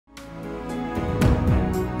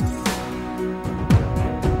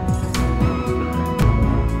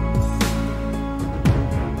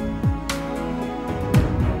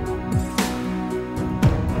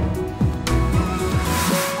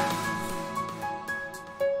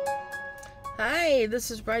Hi, this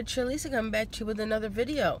is Rideshare Lisa coming back to you with another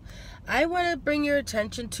video. I want to bring your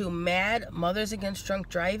attention to Mad Mothers Against Drunk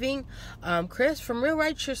Driving. Chris from Real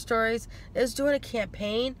Rideshare Stories is doing a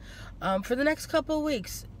campaign for the next couple of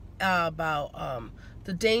weeks about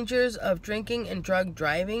the dangers of drinking and drug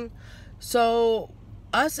driving. So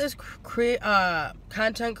us as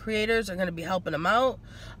content creators are going to be helping them out,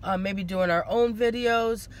 maybe doing our own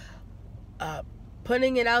videos,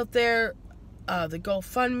 putting it out there. The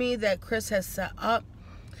GoFund Me that Chris has set up,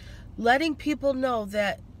 letting people know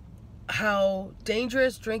that how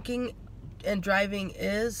dangerous drinking and driving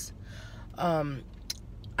is. I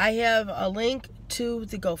have a link to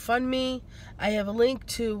the GoFundMe. I have a link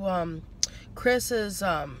to Chris's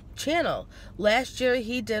channel. Last year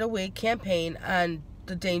he did a week campaign on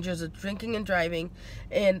the dangers of drinking and driving,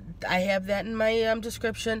 and I have that in my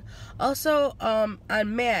description. Also on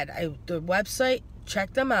MAD, the website,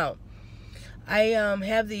 check them out. I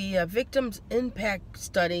have the victim's impact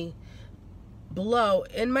study below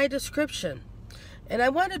in my description, and I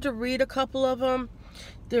wanted to read a couple of them.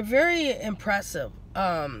 They're very impressive.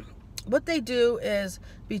 What they do is,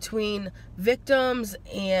 between victims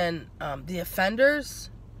and the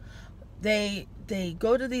offenders, they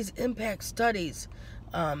go to these impact studies,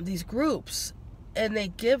 these groups, and they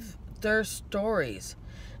give their stories.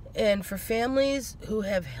 And for families who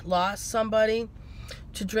have lost somebody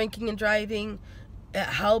to drinking and driving, it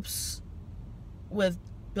helps with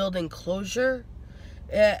building closure.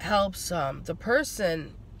 It helps the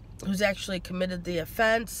person who's actually committed the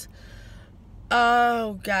offense,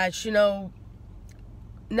 not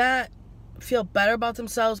feel better about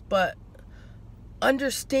themselves, but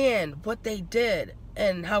understand what they did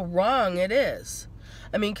and how wrong it is.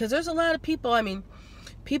 Because there's a lot of people,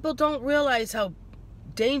 people don't realize how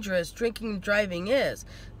dangerous drinking and driving is.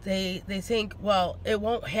 They think, well, it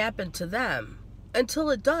won't happen to them until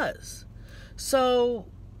it does. So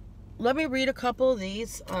let me read a couple of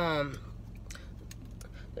these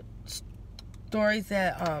stories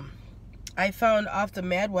that I found off the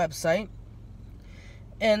MAD website.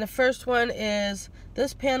 And the first one is,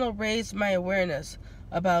 this panel raised my awareness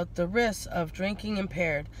about the risks of drinking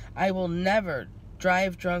impaired. I will never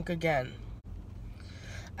drive drunk again.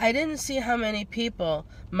 I didn't see how many people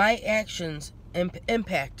my actions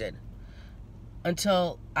impacted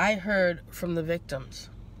until I heard from the victims.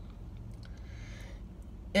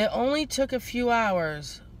 It only took a few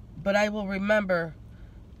hours, but I will remember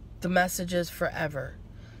the messages forever.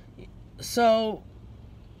 So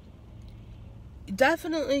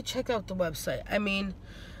definitely check out the website.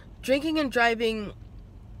 Drinking and driving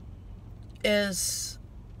is,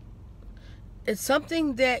 it's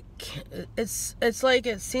something that it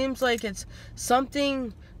seems like it's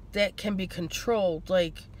something that can be controlled.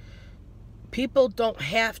 Like, people don't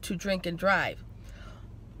have to drink and drive,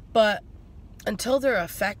 but until they're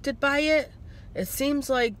affected by it, it seems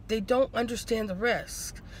like they don't understand the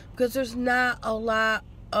risks, because there's not a lot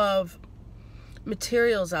of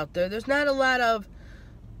materials out there. There's not a lot of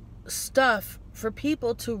stuff for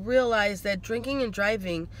people to realize that drinking and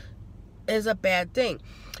driving is a bad thing.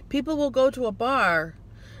 People will go to a bar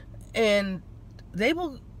and they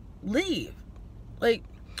will leave. Like,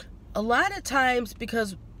 a lot of times,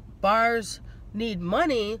 because bars need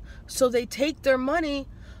money, so they take their money,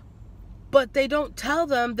 but they don't tell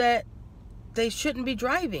them that they shouldn't be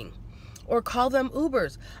driving, or call them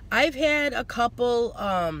Ubers. I've had a couple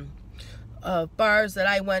of bars that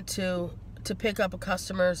I went to pick up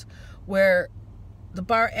customers where the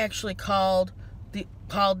bar actually called the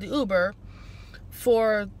Uber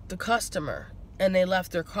for the customer, and they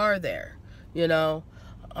left their car there.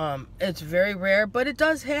 It's very rare, but it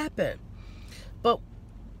does happen. But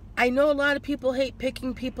I know a lot of people hate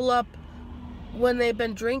picking people up when they've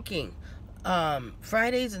been drinking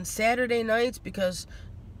Fridays and Saturday nights, because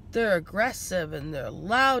they're aggressive and they're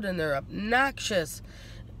loud and they're obnoxious,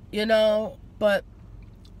 but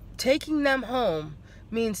taking them home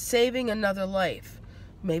means saving another life,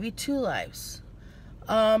 maybe two lives,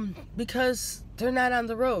 because they're not on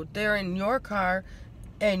the road. They're in your car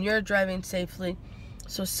and you're driving safely,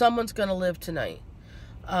 so someone's gonna live tonight.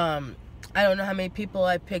 I don't know how many people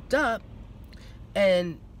I picked up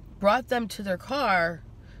and brought them to their car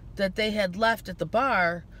that they had left at the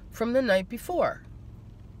bar from the night before.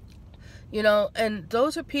 And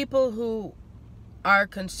those are people who are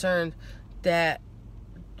concerned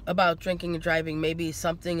about drinking and driving. Maybe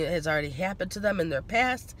something has already happened to them in their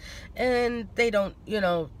past, and they don't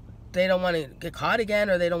want to get caught again,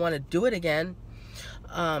 or they don't want to do it again.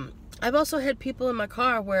 I've also had people in my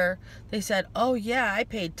car where they said, oh yeah, I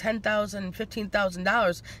paid $10,000,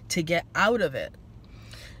 $15,000 to get out of it.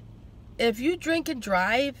 If you drink and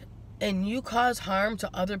drive and you cause harm to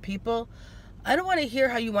other people, I don't want to hear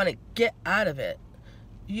how you want to get out of it.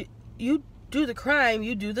 You do the crime,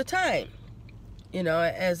 you do the time,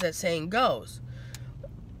 as that saying goes.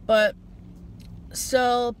 But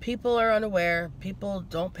still, people are unaware. People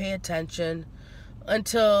don't pay attention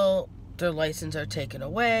until their license are taken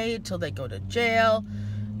away, till they go to jail,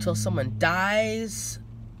 till someone dies.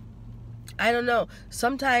 I don't know.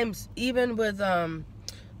 Sometimes even with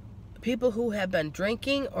people who have been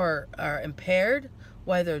drinking or are impaired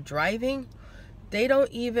while they're driving, they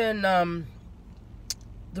don't even,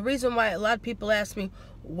 the reason why a lot of people ask me,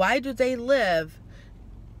 why do they live?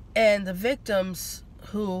 And the victims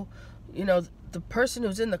who, the person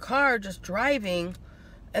who's in the car just driving,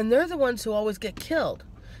 and they're the ones who always get killed.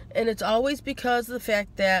 And it's always because of the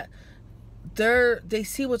fact that they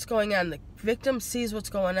see what's going on. The victim sees what's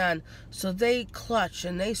going on, so they clutch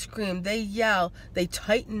and they scream, they yell, they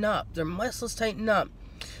tighten up, their muscles tighten up.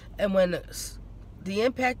 And when the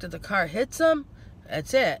impact of the car hits them,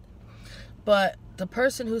 that's it. But the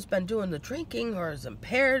person who's been doing the drinking or is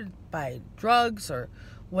impaired by drugs or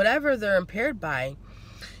whatever they're impaired by,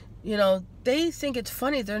 they think it's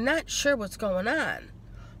funny. They're not sure what's going on,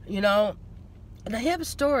 And I have a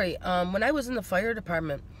story. When I was in the fire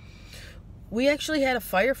department, we actually had a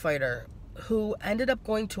firefighter who ended up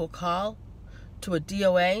going to a call to a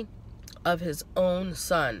DOA of his own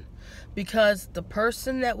son because the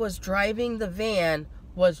person that was driving the van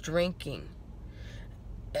was drinking.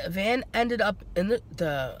 The van ended up in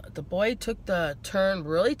the boy took the turn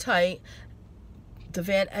really tight. The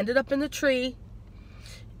van ended up in the tree,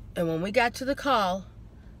 and when we got to the call,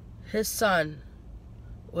 his son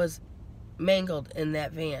was mangled in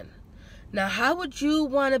that van. Now, how would you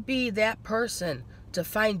want to be that person to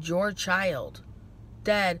find your child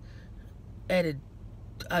dead at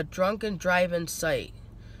a drunken drive-in site?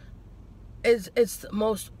 It's the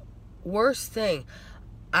most worst thing.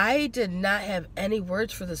 I did not have any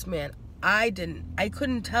words for this man. I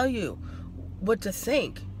couldn't tell you what to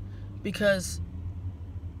think because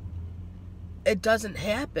it doesn't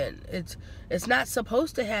happen. It's not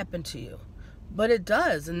supposed to happen to you, but it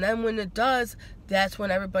does. And then when it does, that's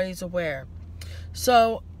when everybody's aware.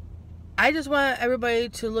 So I just want everybody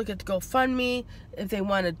to look at the GoFundMe. If they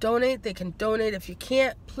want to donate, they can donate. If you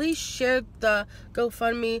can't, please share the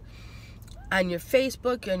GoFundMe on your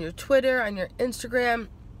Facebook, on your Twitter, on your Instagram.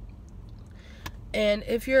 And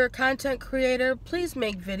if you're a content creator, please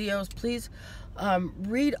make videos. Please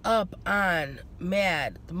read up on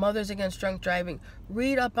MAD, the Mothers Against Drunk Driving.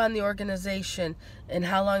 Read up on the organization and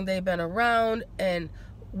how long they've been around and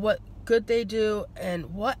what good they do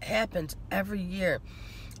and what happens every year.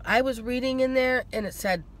 I was reading in there and it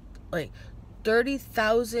said like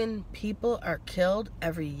 30,000 people are killed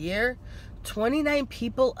every year. 29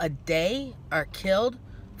 people a day are killed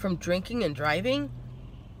from drinking and driving.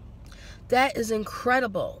 That is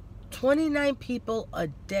incredible. 29 people a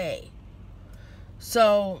day.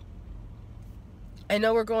 So, I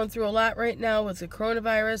know we're going through a lot right now with the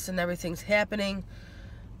coronavirus and everything's happening,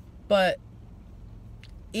 but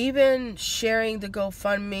even sharing the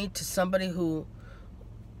GoFundMe to somebody who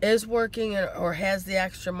is working or has the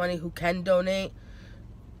extra money who can donate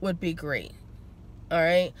would be great.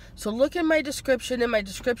 Alright? So look in my description. In my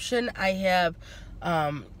description, I have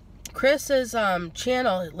Chris's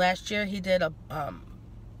channel. Last year, he did a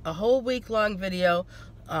whole week-long video.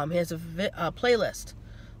 He has a playlist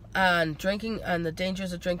on the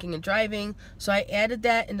dangers of drinking and driving. So I added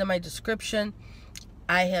that into my description.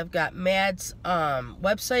 I have got MAD's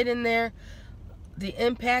website in there, the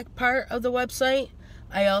impact part of the website.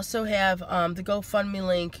 I also have the GoFundMe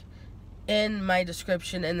link in my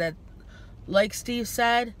description, and that, like Steve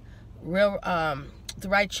said, the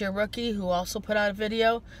Rideshare Rookie, who also put out a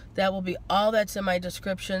video, that will be all that's in my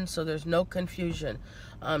description, so there's no confusion.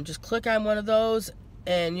 Just click on one of those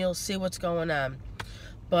and you'll see what's going on.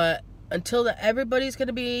 But until everybody's going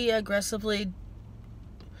to be aggressively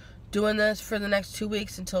doing this for the next 2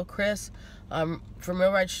 weeks until Chris from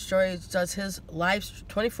Real Rideshare Stories does his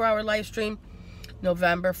 24-hour live stream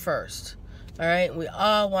November 1st. Alright, we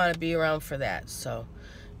all want to be around for that. So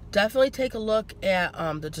definitely take a look at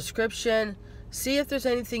the description. See if there's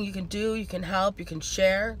anything you can do, you can help, you can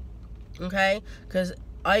share. Okay? Because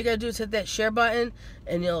all you got to do is hit that share button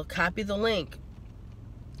and you'll copy the link.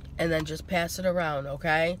 And then just pass it around,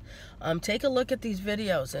 okay? Take a look at these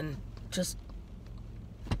videos and just,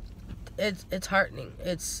 it's heartening.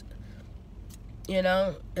 It's,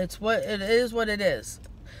 it's what it is.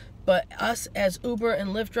 But us as Uber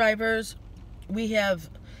and Lyft drivers, we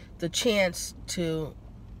have the chance to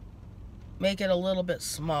make it a little bit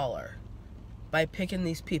smaller by picking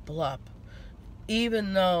these people up.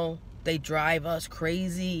 Even though They drive us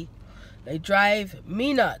crazy. They drive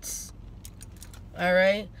me nuts. All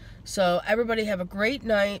right? So everybody have a great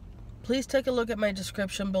night. Please take a look at my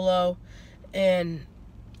description below. And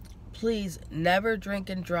please never drink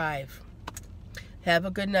and drive. Have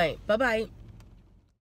a good night. Bye-bye.